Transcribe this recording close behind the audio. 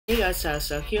Hey guys,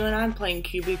 so here and I'm playing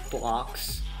Cubic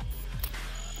Blocks,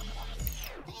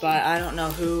 but I don't know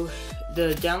who.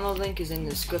 The download link is in the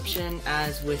description,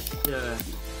 as with the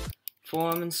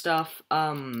forum and stuff.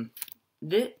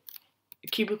 The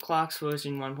Cubic Blocks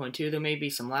version 1.2, there may be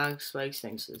some lag spikes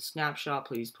thanks to the snapshot.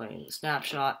 Please play in the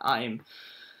snapshot. I'm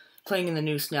playing in the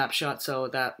new snapshot, so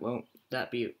that won't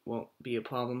be a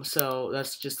problem. So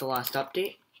that's just the last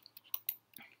update.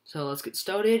 So let's get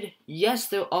started. Yes,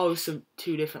 there are some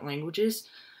two different languages.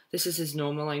 This is his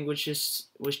normal language, just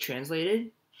was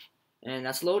translated. And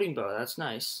that's loading bar, that's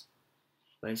nice.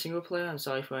 But in single player, I'm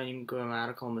sorry for any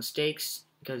grammatical mistakes,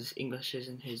 because English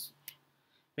isn't his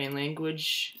main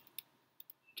language.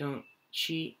 Don't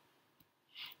cheat.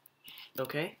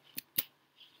 Okay.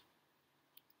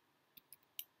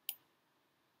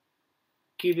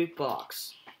 Cubic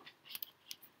Blocks.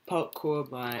 Parkour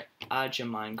by Aja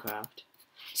Minecraft.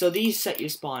 So these set your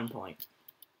spawn point.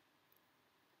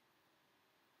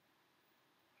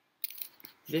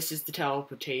 This is the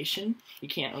teleportation. You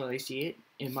can't really see it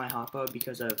in my hotbar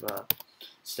because of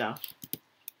stuff.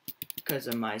 Because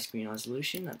of my screen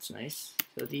resolution, that's nice.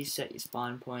 So these set your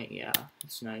spawn point, yeah,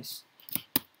 it's nice.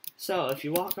 So if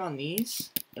you walk on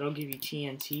these, it'll give you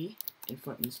TNT and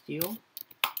flint and steel.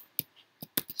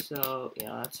 So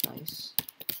yeah, that's nice.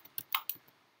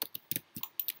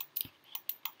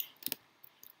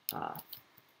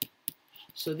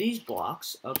 So these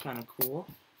blocks are kind of cool.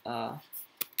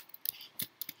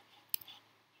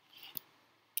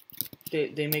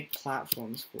 They make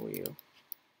platforms for you.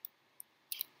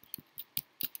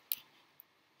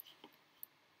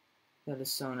 That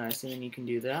is so nice, and then you can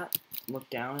do that. Look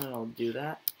down and it'll do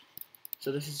that.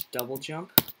 So this is double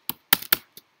jump.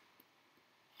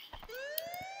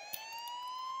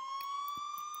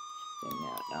 And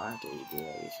now I have to redo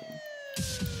everything.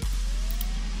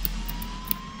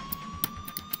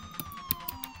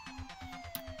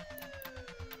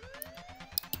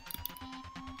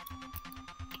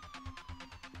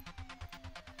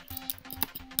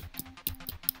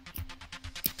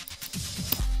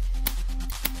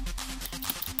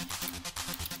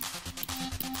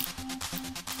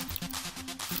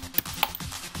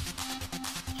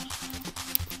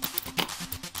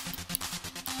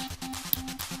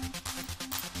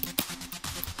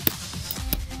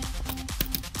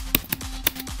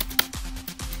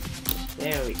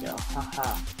 There we go,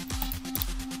 haha.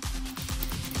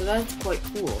 So that's quite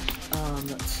cool.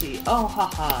 Let's see. Oh,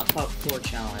 haha, parkour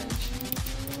challenge.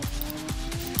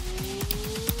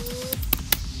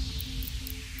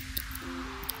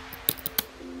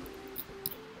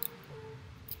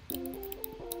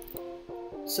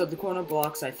 So the corner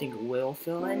blocks I think will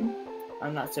fill in.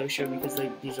 I'm not so sure because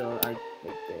these are like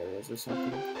barriers or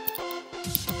something.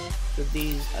 So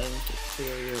these I think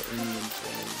clear your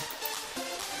inventory.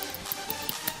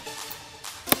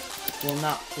 Well,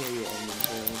 not clear your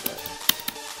inventory, but...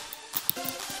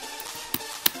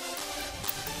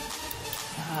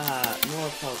 more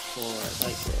parkour,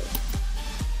 like this.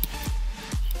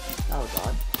 That was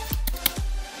odd.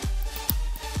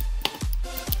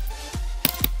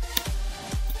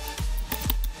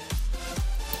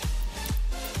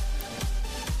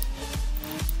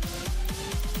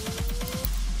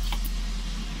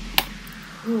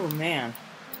 Oh man,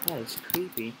 that is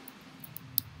creepy.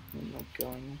 I'm not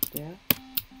going up there.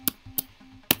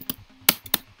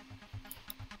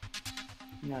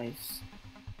 Nice.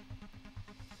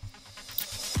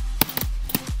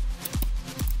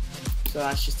 So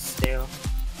that's just a stair.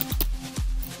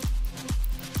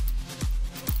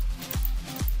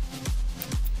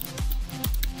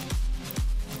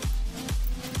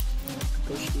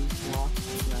 Push these blocks.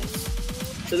 Nice.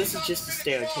 So this is just a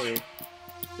stair too.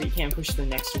 But you can't push the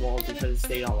next wall because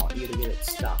they don't want you to get it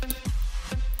stuck.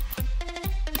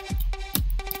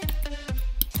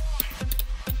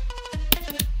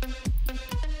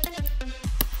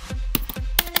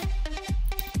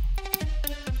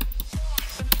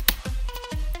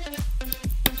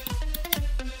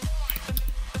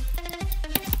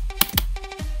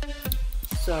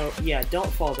 So, yeah,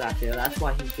 don't fall back there. That's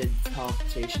why he did the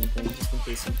teleportation thing, just in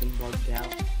case something bugged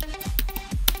out.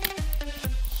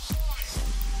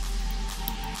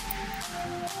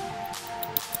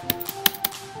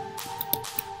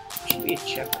 Should be a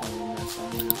checkpoint in there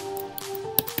somewhere.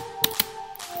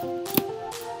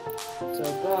 So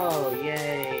go,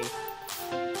 yay!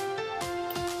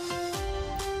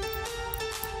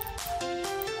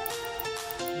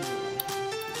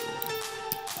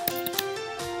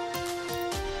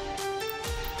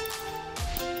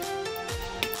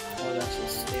 Oh, that's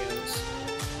just stairs.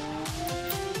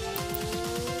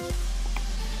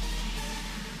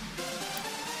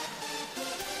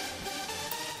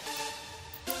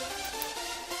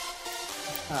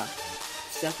 Huh.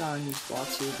 Step on these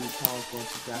blocks here, be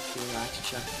teleported back to your last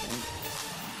checkpoint.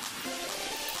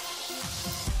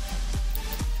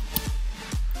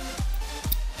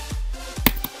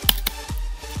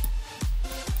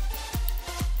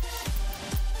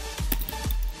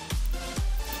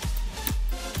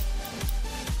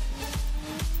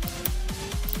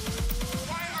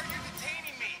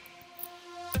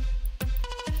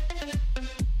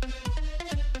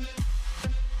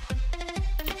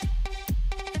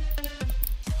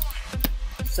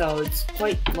 So it's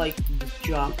quite like the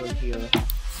dropper here.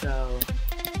 So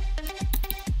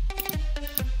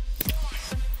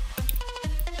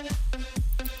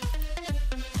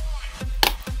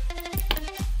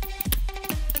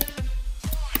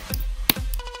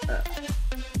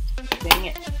dang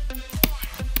it.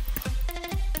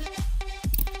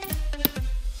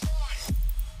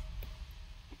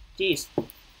 Jeez.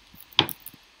 I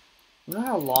wonder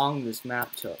how long this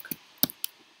map took.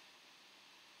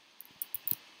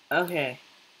 Okay.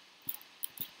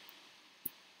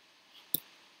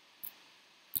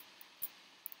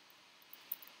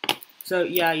 So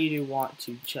yeah, you do want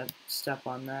to step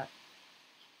on that.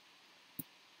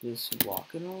 Just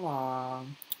walking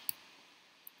along.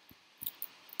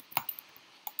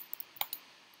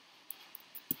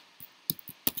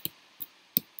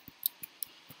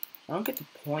 I don't get the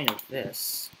point of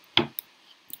this.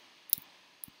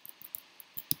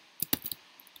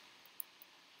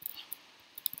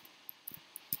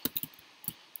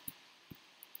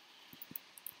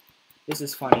 This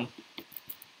is funny.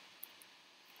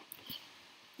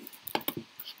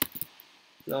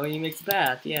 So he makes a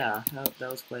bath, yeah.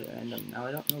 That was quite random. Now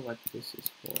I don't know what this is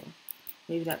for.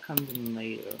 Maybe that comes in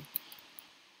later.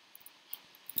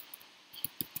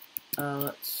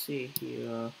 Let's see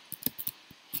here.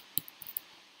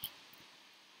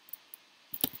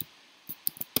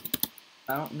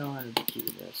 I don't know how to do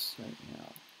this right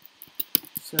now.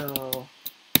 So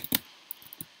I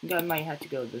think I might have to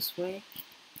go this way.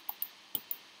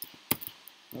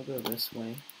 I'll go this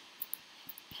way.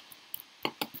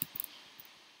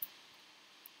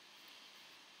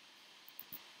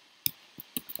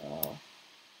 Oh.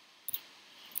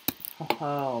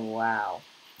 Oh, wow.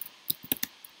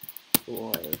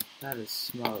 Boy, that is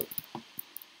smart.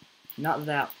 Not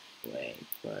that way,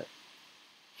 but...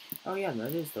 Oh yeah,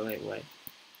 that is the right way.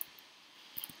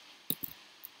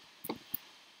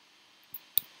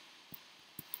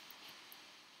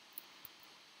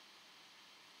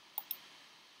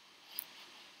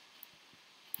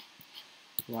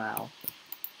 Wow.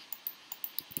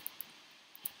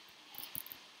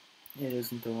 It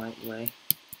isn't the right way.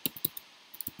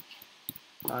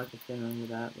 I could fit under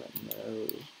that, but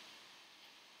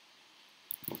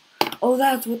no. Oh,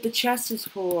 that's what the chest is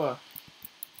for!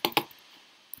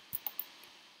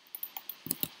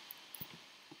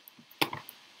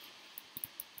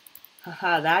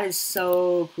 Haha, that is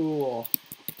so cool.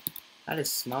 That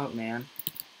is smart, man.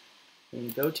 Then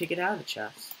go take it out of the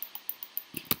chest.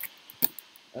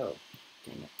 Oh,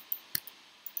 dang it.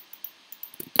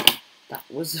 That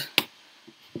was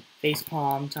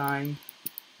facepalm time.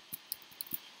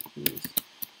 Jeez.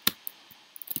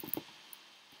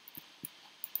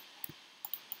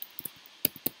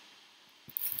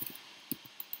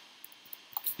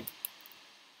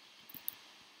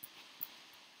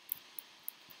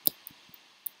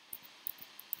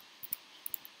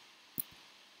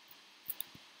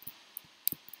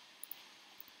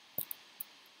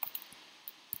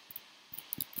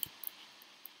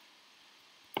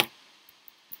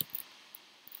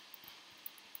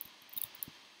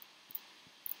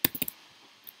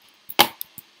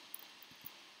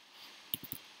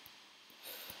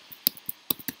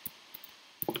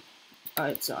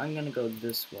 Alright, so I'm gonna go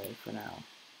this way for now.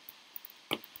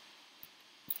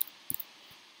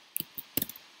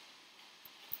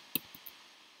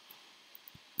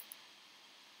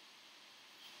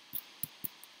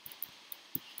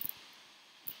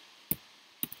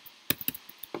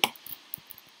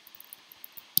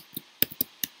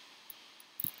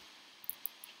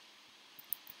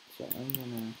 So I'm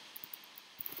gonna...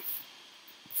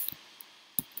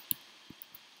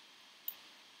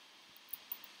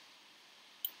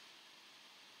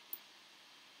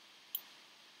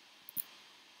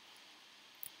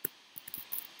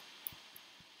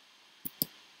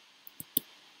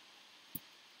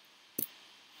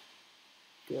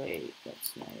 Great,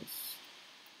 that's nice.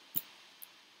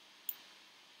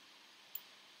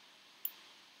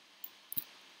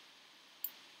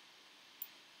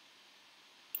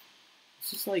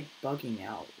 It's just like bugging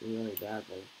out really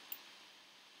badly.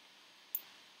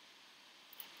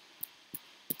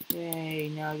 Yay,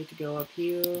 now I get to go up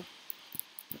here.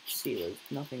 Let's see, there's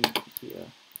nothing here.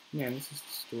 Man, this is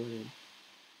distorted.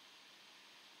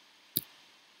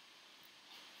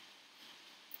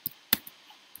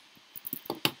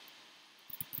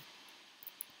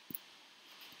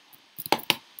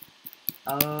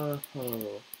 Oh.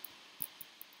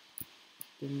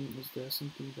 Then was there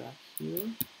something back here?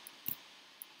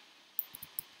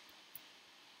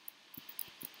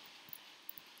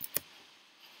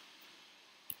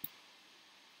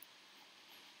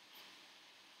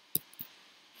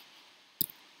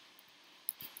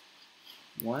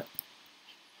 What?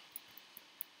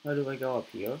 How do I go up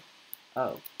here?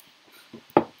 Oh.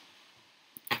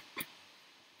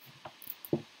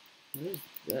 What is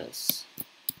this?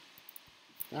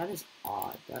 That is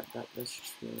odd. That's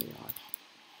just really odd.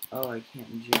 Oh, I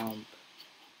can't jump.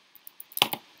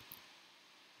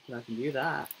 But I can do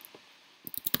that.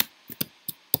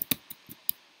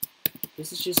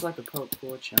 This is just like a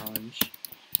parkour challenge.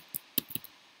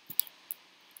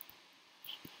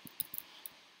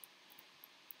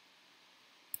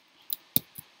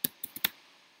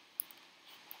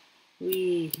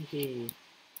 Wee.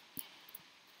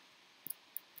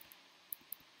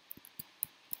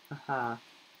 Haha.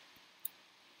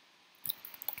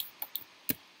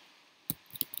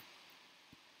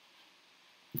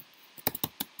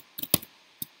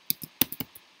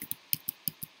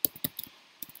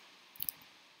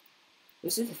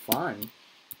 This is fun.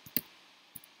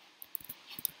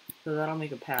 So that'll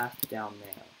make a path down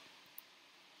there.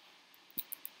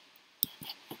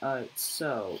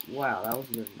 So, wow, that was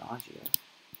a bit nausea.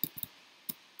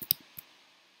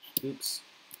 Oops.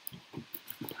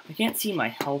 I can't see my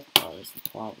health bar is the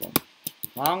problem.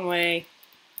 Long way.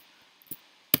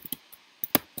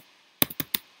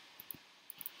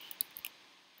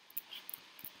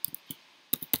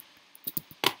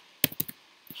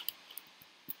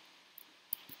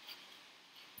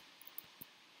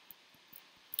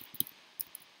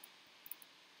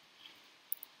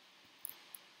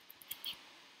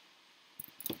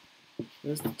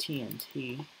 There's the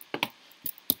TNT.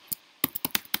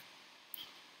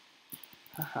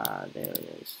 Haha, there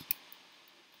it is.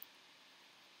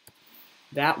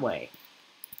 That way.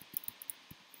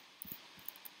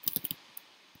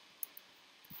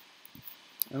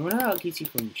 I wonder how it keeps you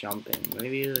from jumping.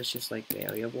 Maybe it's just like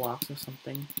barrier blocks or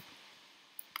something.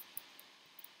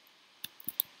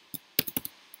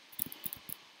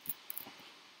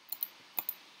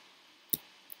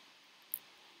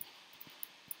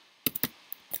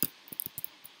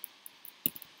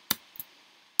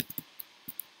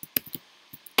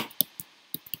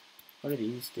 What do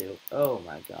these do? Oh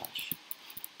my gosh.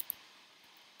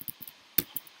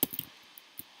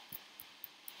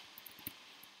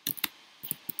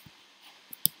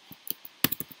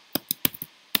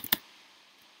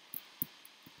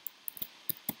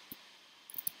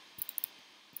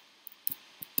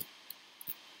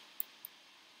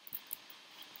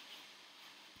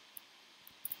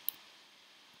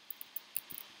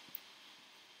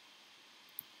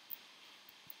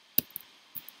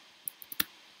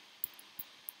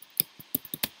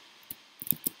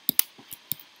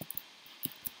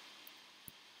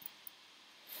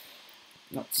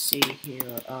 Let's see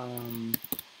here,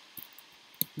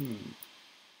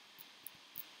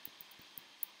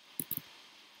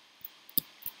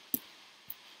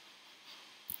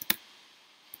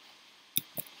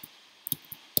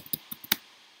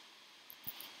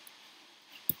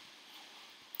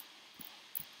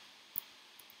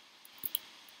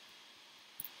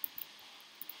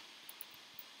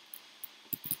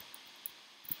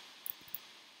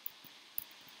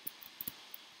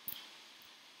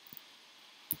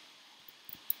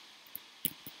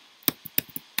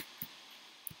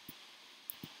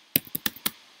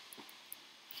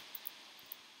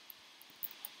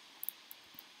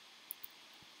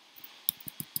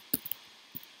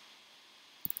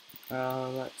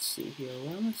 let's see here,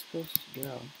 where am I supposed to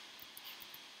go?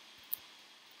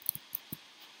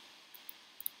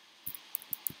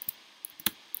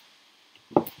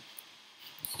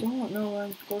 Still don't know where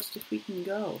I'm supposed to freaking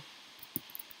go.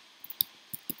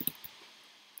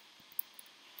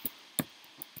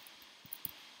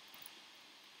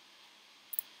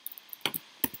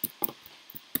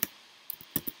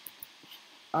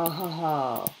 Oh,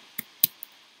 haha.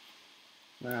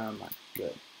 Where am I?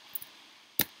 Good.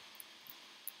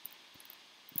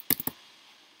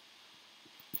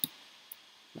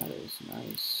 That is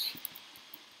nice.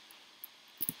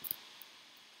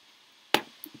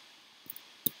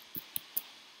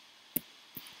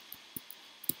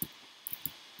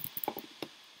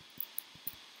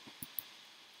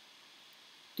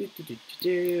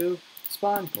 Do.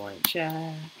 Spawn point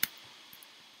check.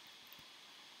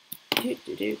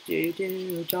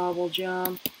 Do, double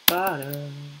jump, butter.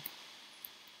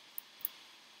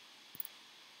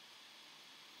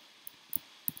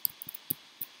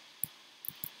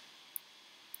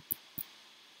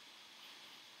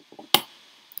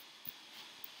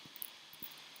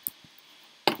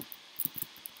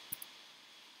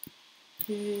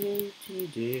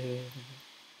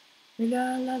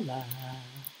 La la la,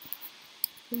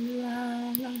 la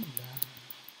la la.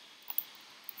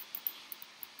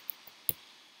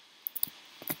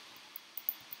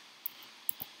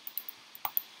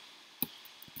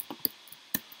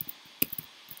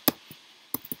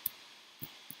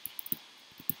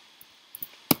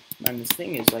 Man, this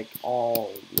thing is like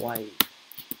all white.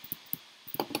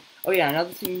 Oh yeah, another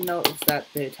thing to note is that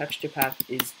the texture pack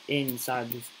is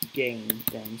inside this game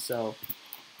thing, so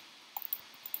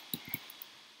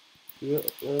you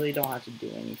really don't have to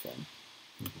do anything.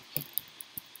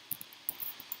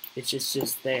 It's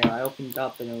just there. I opened it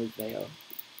up and it was there.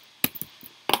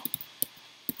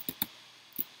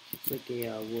 It's like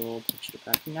a world texture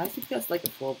pack. And I think that's like a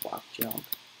 4-block jump.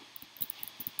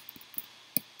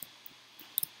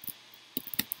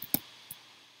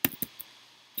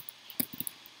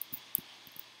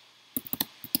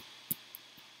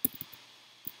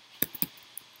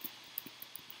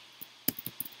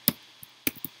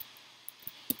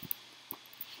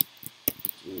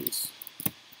 Jeez.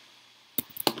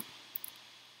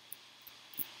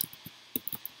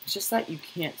 It's just that you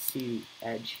can't see the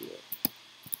edge here.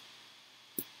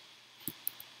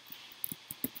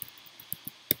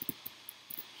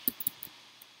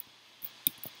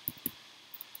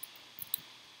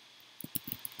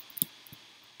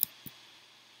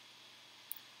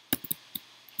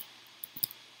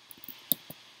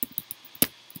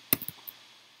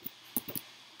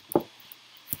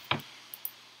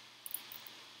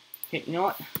 Okay, you know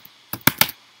what?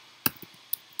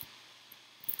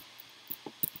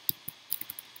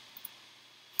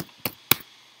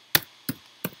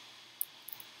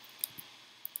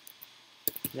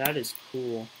 That is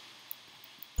cool.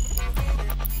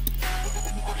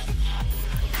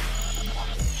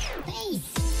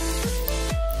 Hey!